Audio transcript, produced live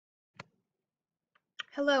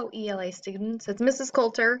Hello, ELA students. It's Mrs.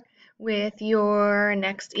 Coulter with your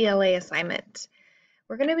next ELA assignment.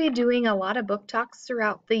 We're going to be doing a lot of book talks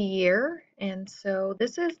throughout the year, and so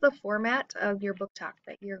this is the format of your book talk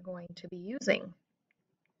that you're going to be using.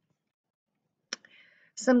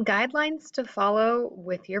 Some guidelines to follow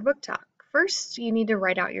with your book talk. First, you need to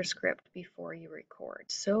write out your script before you record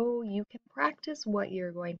so you can practice what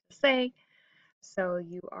you're going to say so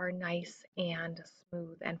you are nice and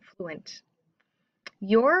smooth and fluent.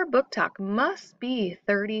 Your book talk must be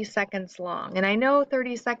 30 seconds long. And I know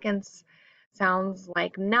 30 seconds sounds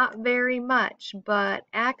like not very much, but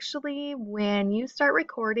actually when you start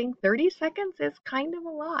recording, 30 seconds is kind of a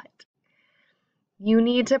lot. You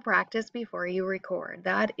need to practice before you record.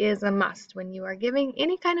 That is a must. When you are giving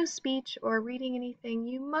any kind of speech or reading anything,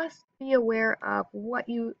 you must be aware of what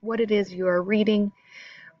it is you are reading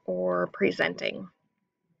or presenting.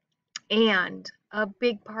 And a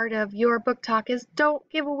big part of your book talk is don't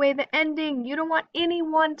give away the ending. You don't want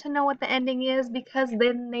anyone to know what the ending is because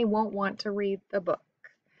then they won't want to read the book.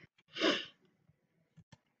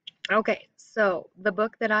 Okay, so the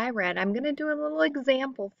book that I read, I'm going to do a little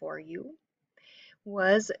example for you,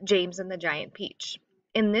 was James and the Giant Peach.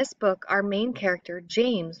 In this book, our main character,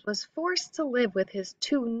 James, was forced to live with his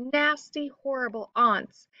two nasty, horrible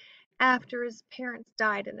aunts after his parents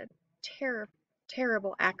died in a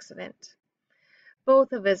terrible accident.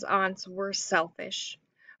 Both of his aunts were selfish,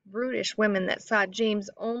 brutish women that saw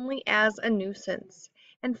James only as a nuisance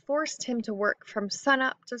and forced him to work from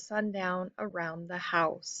sunup to sundown around the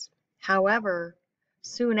house. However,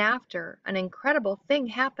 soon after, an incredible thing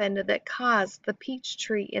happened that caused the peach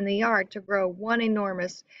tree in the yard to grow one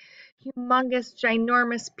enormous, humongous,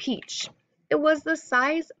 ginormous peach. It was the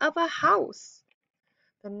size of a house.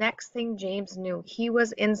 The next thing James knew, he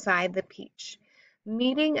was inside the peach,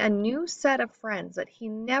 meeting a new set of friends that he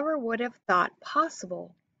never would have thought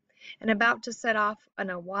possible, and about to set off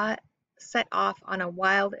on a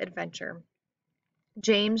wild adventure.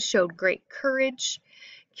 James showed great courage,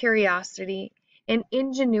 curiosity, and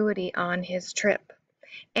ingenuity on his trip,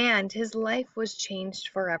 and his life was changed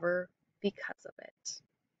forever because of it.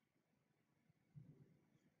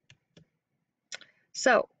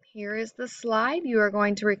 So, here is the slide. You are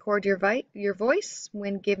going to record your voice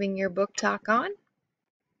when giving your book talk on.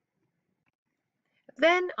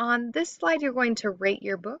 Then on this slide, you're going to rate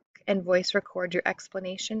your book and voice record your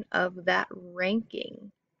explanation of that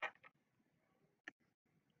ranking.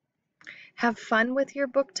 Have fun with your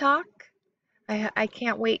book talk. I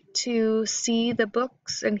can't wait to see the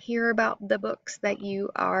books and hear about the books that you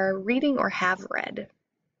are reading or have read.